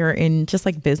too when you're in just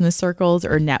like business circles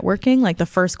or networking. Like the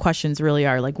first questions really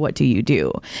are like, what do you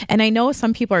do? And I know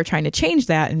some people are trying to change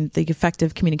that, and the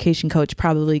effective communication coach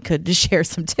probably could share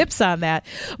some tips on that.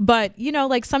 But you know,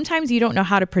 like sometimes you don't know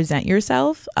how to present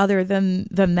yourself other than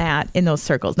that in those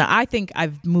circles. Now I think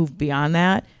I've moved beyond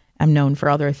that. I'm known for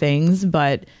other things,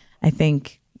 but I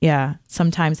think, yeah,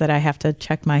 sometimes that I have to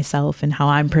check myself and how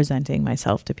I'm presenting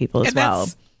myself to people as well.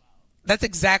 That's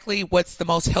exactly what's the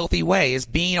most healthy way, is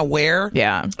being aware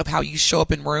of how you show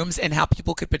up in rooms and how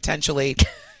people could potentially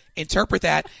interpret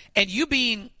that. And you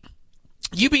being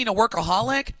a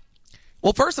workaholic.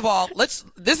 Well, first of all, this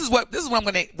is what I'm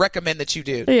going to recommend that you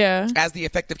do. Yeah. As the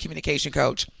effective communication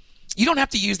coach, you don't have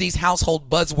to use these household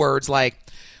buzzwords like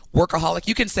workaholic.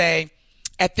 You can say,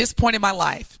 at this point in my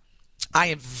life, I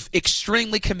am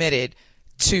extremely committed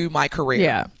to my career.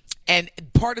 Yeah. And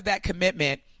part of that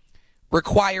commitment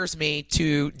requires me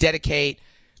to dedicate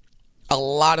a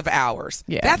lot of hours.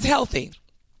 Yeah. That's healthy.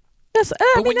 That's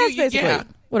basically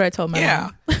what I told my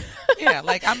mom. Yeah,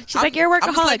 like she's like, you're a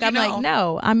workaholic. I'm like,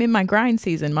 no, I'm in my grind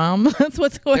season, Mom. That's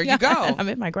what's going on. There you go. I'm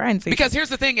in my grind season. Because here's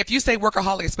the thing, if you say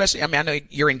workaholic, especially, I mean, I know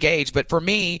you're engaged, but for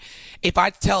me, if I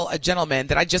tell a gentleman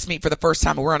that I just meet for the first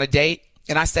time and we're on a date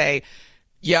and I say,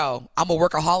 yo, I'm a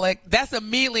workaholic, that's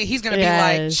immediately, he's going to be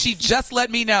like, she just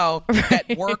let me know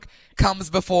that work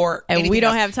comes before and we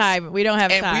don't else. Have time. We don't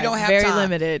have time. We don't have Very time.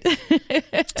 Limited.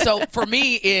 So for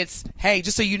me, it's, hey,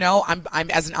 just so you know, I'm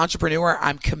as an entrepreneur,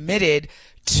 I'm committed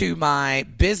to my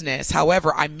business.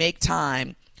 However, I make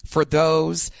time for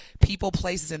those people,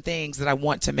 places, and things that I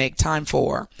want to make time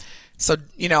for. So,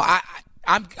 you know,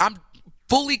 I'm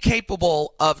fully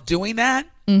capable of doing that.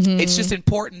 Mm-hmm. It's just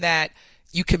important that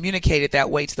you communicate it that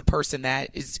way to the person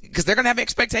that is, because they're going to have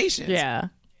expectations. Yeah.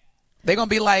 They're going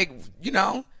to be like, you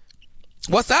know,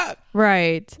 what's up?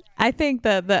 Right. I think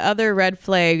the other red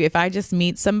flag, if I just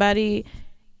meet somebody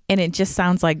and it just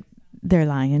sounds like they're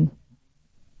lying.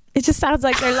 It just sounds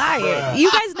like they're lying.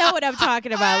 You guys know what I'm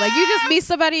talking about. Like, you just meet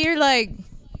somebody, you're like,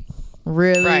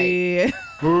 really? Right.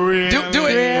 Do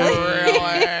it.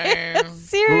 Really?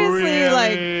 Seriously, really?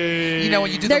 Like, you know,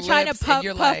 when you do they're the trying lips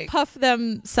to puff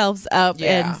themselves up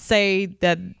and say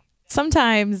that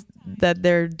sometimes that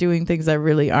they're doing things that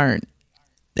really aren't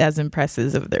as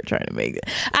impressive as they're trying to make it.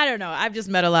 I don't know. I've just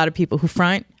met a lot of people who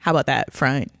front. How about that?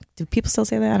 Front. Do people still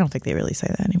say that? I don't think they really say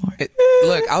that anymore.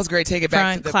 Look, I was great. Take it back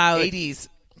front, to the clout. 80s.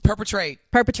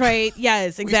 Perpetrate.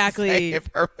 Yes, exactly.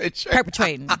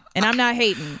 Perpetrating. And I'm not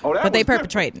hating, but they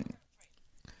perpetrating.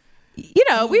 You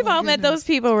know, we've all met those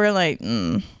people where we're like,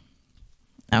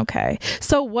 okay.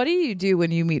 So what do you do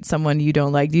when you meet someone you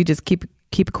don't like? Do you just keep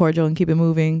it cordial and keep it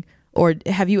moving? Or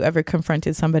have you ever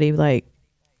confronted somebody like,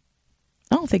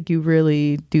 I don't think you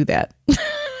really do that?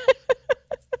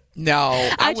 No,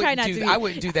 I try not to. I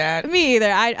wouldn't do that. Me either.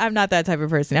 I'm not that type of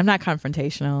person. I'm not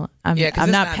confrontational. I'm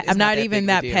not even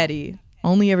that petty.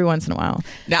 Only every once in a while.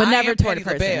 Now, but never toward a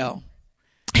person. LaBelle.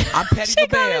 I'm Petty she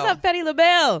LaBelle. called herself Petty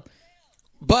LaBelle.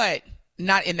 But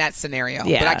not in that scenario.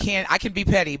 Yeah. But I can be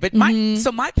petty. But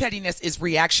my pettiness is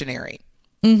reactionary.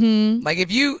 Mm-hmm. Like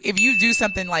if you do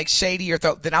something like shady or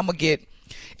then I'm gonna get.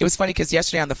 It was funny because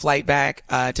yesterday on the flight back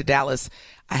to Dallas,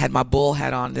 I had my bull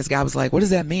hat on. This guy was like, "What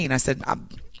does that mean?" I said,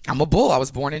 I'm a bull. I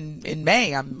was born in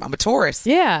May. I'm a Taurus.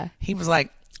 Yeah. He was like,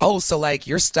 oh, so like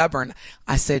you're stubborn.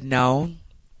 I said, no,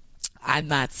 I'm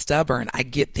not stubborn. I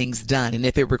get things done. And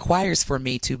if it requires for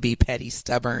me to be petty,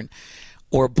 stubborn,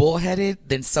 or bullheaded,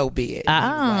 then so be it.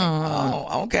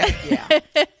 Oh, okay. Yeah.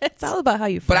 It's all about how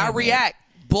you feel. But I react.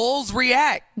 Bulls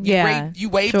react. You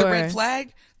wave the red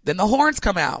flag, then the horns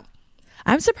come out.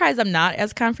 I'm surprised I'm not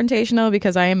as confrontational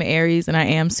because I am Aries and I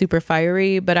am super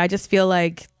fiery, but I just feel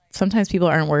like sometimes people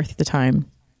aren't worth the time.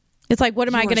 It's like, what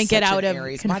am I going to get out of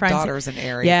confronting? My daughter's an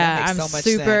Aries. Yeah, I'm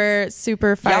so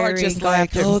super fiery. Y'all are just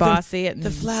like, bossy. The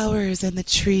flowers and the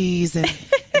trees, and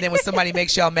then when somebody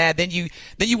makes y'all mad, then you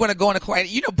want to go in a quiet.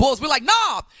 You know, bulls. We're like,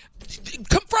 nah,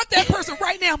 confront that person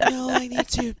right now. No, I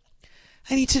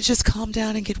need to just calm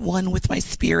down and get one with my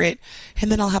spirit,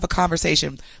 and then I'll have a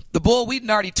conversation. The bull, we'd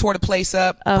already tore the place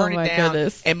up, burned it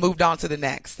down, and moved on to the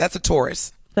next. That's a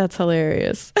Taurus. That's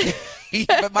hilarious.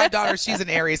 But my daughter, she's an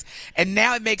Aries. And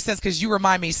now it makes sense because you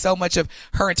remind me so much of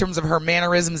her in terms of her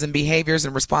mannerisms and behaviors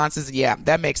and responses. Yeah,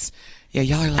 that makes,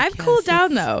 y'all are like, I've cooled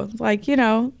down though. Like, you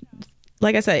know,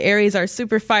 like I said, Aries are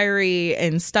super fiery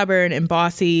and stubborn and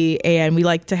bossy, and we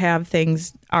like to have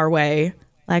things our way,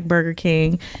 like Burger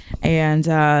King. And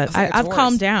I've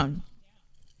calmed down.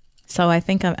 So I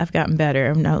think I've gotten better.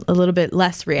 I'm now a little bit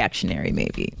less reactionary,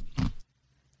 maybe.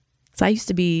 So I used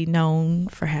to be known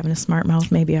for having a smart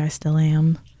mouth. Maybe I still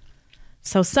am.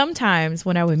 So sometimes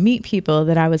when I would meet people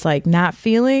that I was like not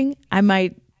feeling, I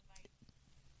might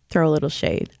throw a little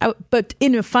shade, but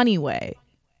in a funny way.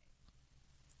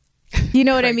 You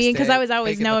know what I mean? Because I was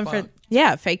always known for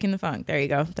faking the funk. There you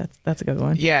go. That's a good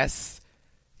one. Yes.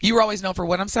 You were always known for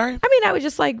what? I'm sorry? I mean,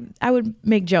 I would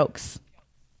make jokes.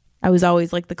 I was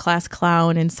always like the class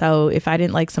clown. And so if I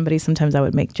didn't like somebody, sometimes I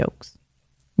would make jokes.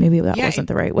 Maybe that wasn't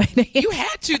the right way. You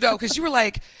had to, though, because you were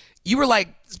like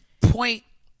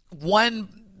 0.1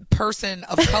 person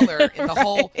of color in the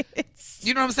whole.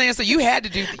 You know what I'm saying? So you had to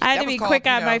do. I had to be quick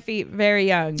on my feet, very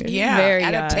young. Yeah, very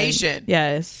adaptation. Young.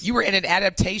 Yes, you were in an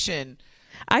adaptation.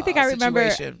 I think I remember.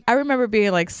 Situation. I remember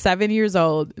being like 7 years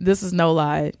old. This is no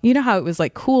lie. You know how it was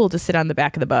like cool to sit on the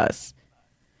back of the bus,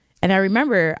 and I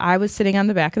remember I was sitting on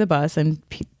the back of the bus, and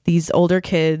these older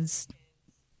kids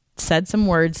said some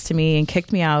words to me and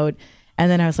kicked me out, and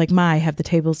then I was like, "My, have the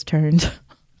tables turned."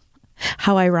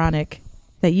 How ironic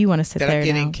that you want to sit that there I'm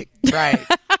getting now. Right.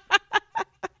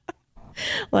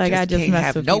 Like I just can't mess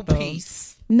have with no people.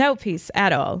 peace. No peace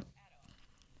at all.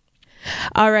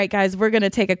 All right, guys, we're going to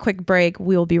take a quick break.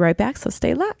 We'll be right back, so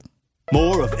stay locked.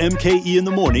 More of MKE in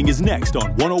the Morning is next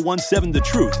on 1017 The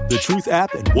Truth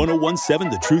app, and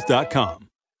 1017thetruth.com.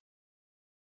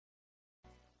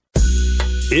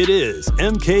 It is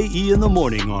MKE in the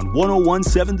Morning on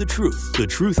 1017 The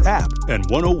Truth app, and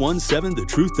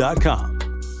 1017thetruth.com.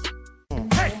 You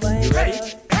ready?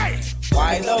 Hey!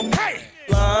 Why the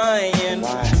lying?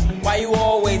 Why you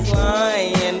always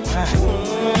lying?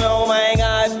 Oh my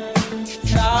God!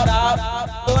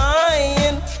 Stop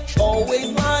lying!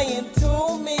 Always lying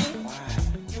to me.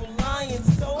 You lying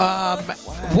so much.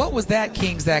 What was that,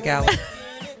 King Zach Allen?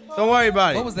 Don't worry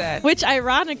about it. What was that? Which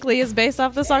ironically is based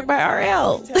off the song by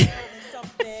RL.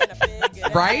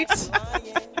 Right? This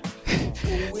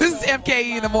is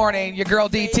MKE in the Morning, your girl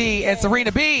DT and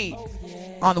Serena B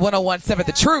on the 1017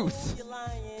 The Truth.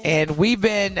 And we've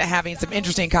been having some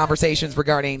interesting conversations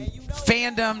regarding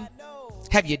fandom.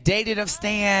 Have you dated a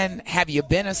stan? Have you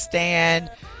been a stan?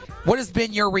 What has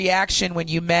been your reaction when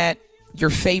you met your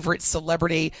favorite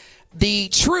celebrity? The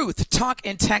Truth talk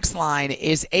and text line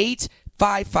is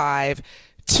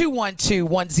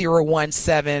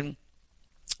 855-212-1017.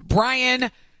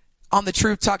 Brian on the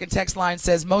Truth talk and text line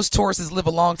says most Tauruses live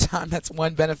a long time. That's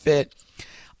one benefit.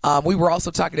 We were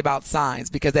also talking about signs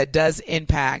because that does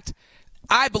impact,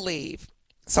 I believe.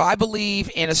 So I believe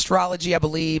in astrology. I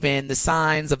believe in the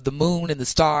signs of the moon and the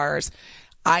stars.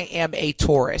 I am a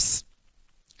Taurus,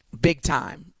 big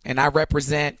time. And I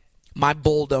represent my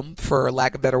bulldom, for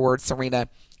lack of a better word, Serena,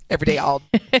 every day.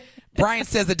 Brian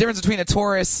says the difference between a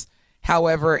Taurus,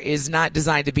 however, is not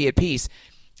designed to be at peace.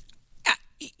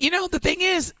 You know, the thing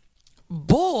is,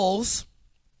 bulls,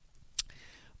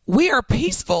 we are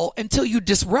peaceful until you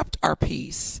disrupt our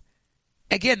peace.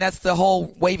 Again, that's the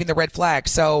whole waving the red flag.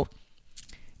 So,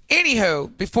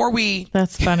 anywho,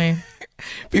 That's funny.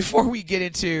 before we get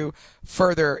into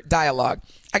further dialogue,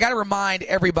 I got to remind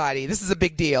everybody, this is a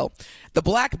big deal. The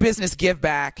Black Business Give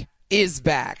Back is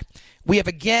back. We have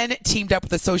again teamed up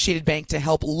with Associated Bank to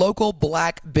help local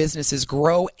Black businesses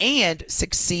grow and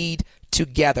succeed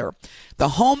together. The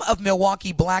home of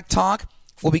Milwaukee Black Talk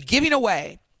will be giving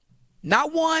away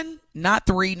not one, not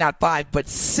three, not five, but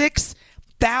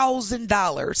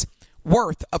 $6,000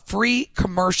 worth of free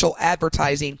commercial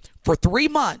advertising for 3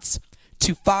 months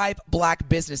to 5 Black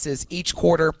businesses each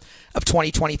quarter of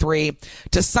 2023.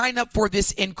 To sign up for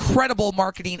this incredible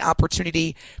marketing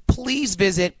opportunity, please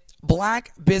visit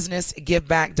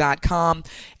blackbusinessgiveback.com.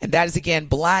 And that is, again,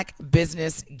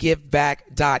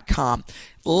 blackbusinessgiveback.com.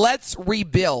 Let's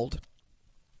rebuild.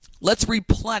 Let's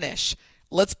replenish.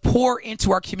 Let's pour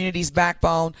into our community's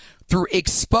backbone through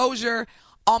exposure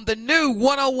on the new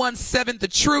 1017 The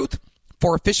Truth.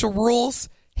 For official rules,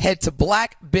 head to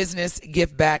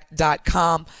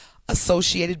blackbusinessgiveback.com.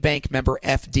 Associated Bank member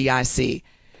FDIC.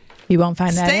 You won't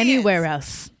find that anywhere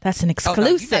else. That's an exclusive. Oh,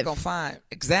 no, you're not gonna find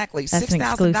exactly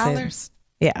 $6,000.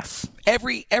 Yes.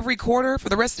 Every quarter for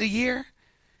the rest of the year.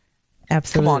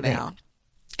 Absolutely. Come on now.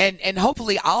 And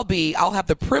hopefully I'll have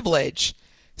the privilege,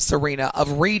 Serena,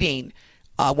 of reading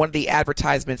one of the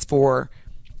advertisements for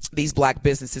these Black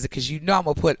businesses, because you know I'm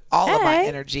gonna put all of my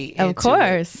energy into of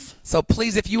course. it. So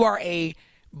please, if you are a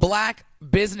Black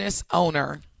business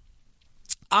owner,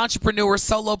 entrepreneur,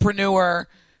 solopreneur,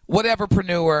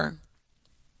 whateverpreneur,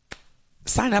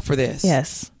 sign up for this.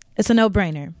 Yes. It's a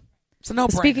no-brainer. It's a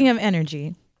no-brainer. Speaking of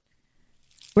energy,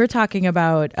 we're talking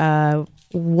about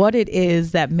what it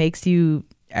is that makes you,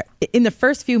 in the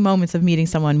first few moments of meeting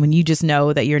someone, when you just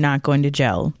know that you're not going to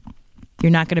gel.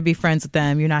 You're not going to be friends with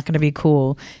them. You're not going to be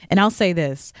cool. And I'll say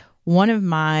this. One of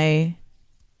my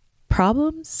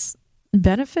problems,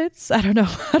 benefits, I don't know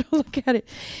how to look at it,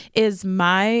 is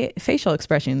my facial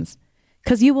expressions.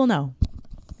 Because you will know.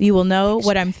 You will know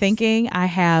what I'm thinking. I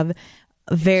have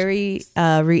a very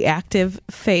reactive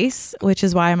face, which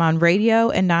is why I'm on radio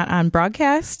and not on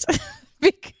broadcast.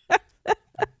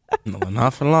 No,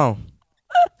 not for long.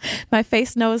 My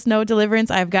face knows no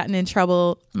deliverance. I've gotten in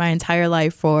trouble my entire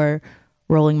life for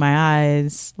rolling my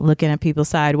eyes, looking at people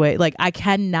sideways. Like, I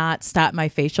cannot stop my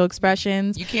facial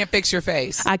expressions. You can't fix your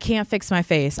face. I can't fix my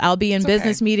face. I'll be in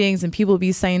business meetings and people will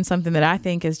be saying something that I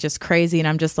think is just crazy. And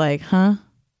I'm just like, huh?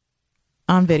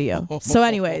 On video. So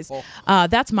anyways,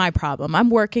 that's my problem. I'm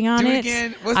working on it.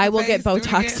 Again. I will get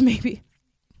Botox maybe.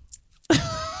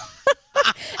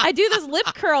 I do this lip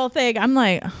curl thing. I'm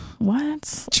like,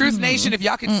 what? Truth Nation, if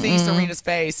y'all can see Serena's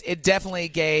face, it definitely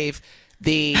gave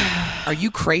the, are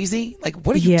you crazy? Like,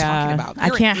 what are you talking about? I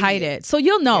can't hide it. So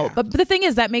you'll know. Yeah. But the thing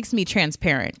is, that makes me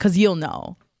transparent because you'll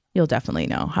know. You'll definitely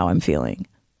know how I'm feeling.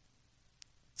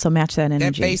 So match that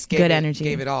energy. That face good energy.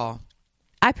 Gave it all.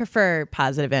 I prefer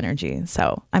positive energy.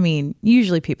 So, I mean,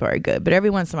 usually people are good, but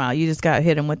every once in a while, you just got to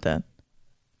hit them with the...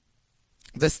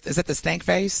 Is it the stank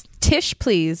face? Tish,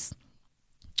 please.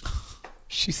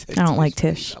 She said, I don't like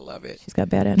Tish. Tish. I love it. She's got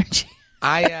bad energy.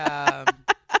 I'm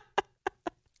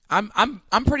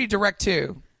pretty direct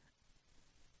too,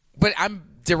 but I'm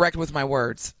direct with my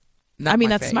words. Not I mean,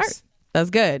 my that's face. smart. That's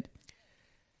good.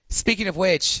 Speaking of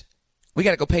which, we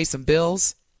got to go pay some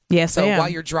bills. Yes, so I am. while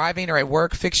you're driving or at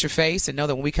work, fix your face and know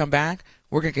that when we come back,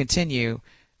 we're going to continue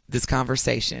this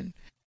conversation.